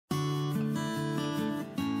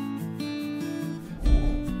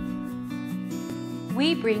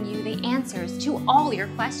we bring you the answers to all your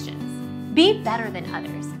questions. Be better than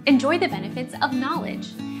others. Enjoy the benefits of knowledge.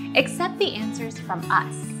 Accept the answers from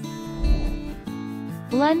us.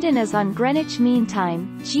 London is on Greenwich Mean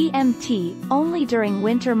Time, GMT, only during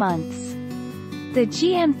winter months. The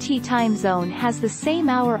GMT time zone has the same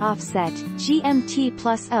hour offset, GMT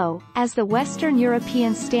plus O, as the Western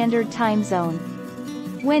European Standard Time Zone.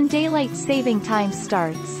 When daylight saving time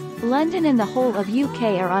starts, London and the whole of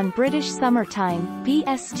UK are on British Summer Time,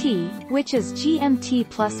 BST, which is GMT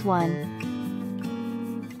plus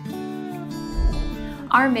 1.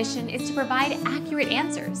 Our mission is to provide accurate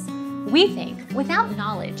answers. We think, without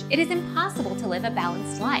knowledge, it is impossible to live a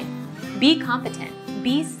balanced life. Be competent,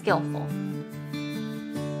 be skillful.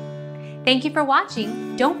 Thank you for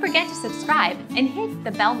watching. Don't forget to subscribe and hit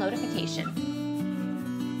the bell notification.